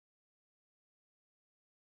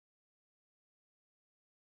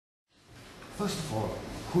First of all,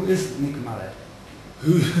 who is Nick Mallett?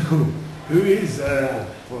 Who is a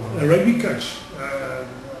rugby coach.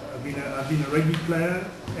 I've been a rugby player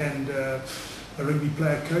and a rugby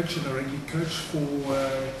player coach and a rugby coach for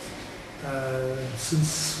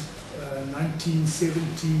since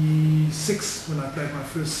 1976 when I played my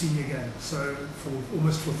first senior game. So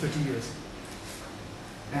almost for 30 years.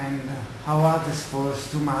 And how are these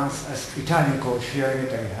first 2 months as Italian coach here in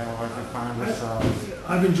Italy? How have you found yourself?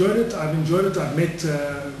 I've enjoyed it. I've met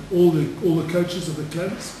all the coaches of the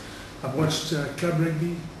clubs. I've watched club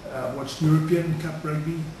rugby. I've watched European Cup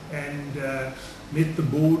rugby and met the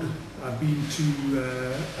board. I've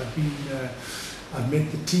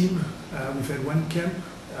met the team. We've had one camp.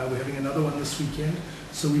 We're having another one this weekend.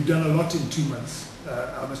 So we've done a lot in 2 months.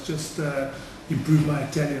 I must just improve my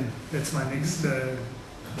Italian. That's my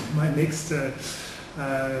next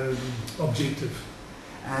objective.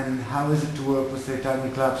 And how is it to work with the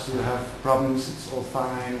Italian clubs? Do you have problems? It's all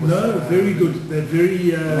fine? With, no, very good. They're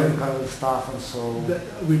very... medical staff and so...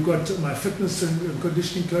 We've got my fitness and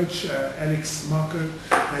conditioning coach, Alex Marco,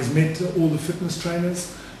 has met all the fitness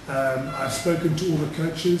trainers. I've spoken to all the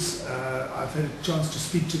coaches. I've had a chance to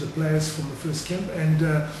speak to the players from the first camp, and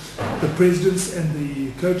the presidents and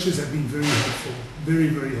the coaches have been very helpful, very,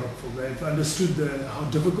 very helpful. They've understood how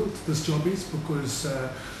difficult this job is because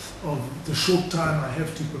of the short time I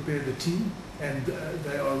have to prepare the team, and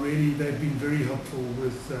they've been very helpful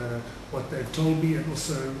with what they've told me, and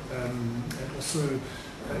also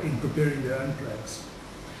in preparing their own players.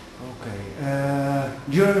 Okay.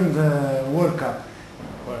 During the World Cup,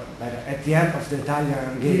 at the end of the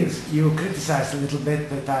Italian games, yes, you criticized a little bit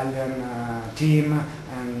the Italian team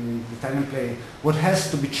and the Italian play. What has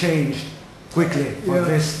to be changed quickly for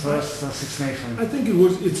this first Six Nations? I think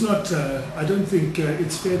it's not. I don't think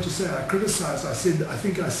it's fair to say I criticized. I said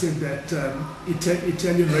that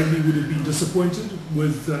Italian rugby would have been disappointed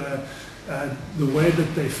with the way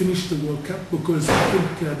that they finished the World Cup, because I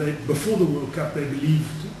think before the World Cup they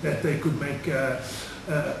believed that they could make a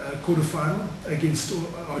quarter-final against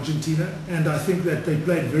Argentina, and I think that they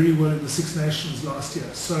played very well in the Six Nations last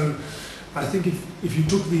year. So I think if you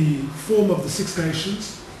took the form of the Six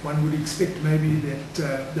Nations, one would expect maybe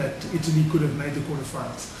that Italy could have made the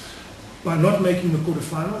quarter-finals. By not making the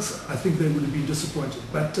quarter-finals, I think they would have been disappointed.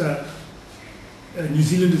 But New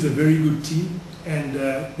Zealand is a very good team, and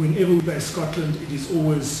whenever we play Scotland, it is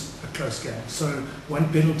always a close game. So one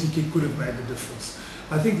penalty kick could have made the difference.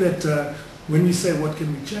 I think that when we say what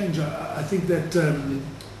can we change, I think that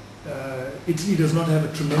Italy does not have a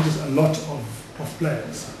lot of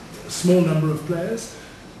players, a small number of players.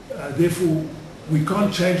 Therefore, we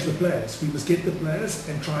can't change the players. We must get the players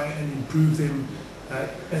and try and improve them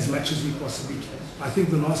as much as we possibly can. I think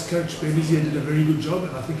the last coach, Bevizier, did a very good job,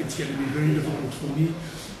 and I think it's going to be very difficult for me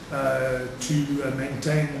to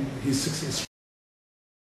maintain his success.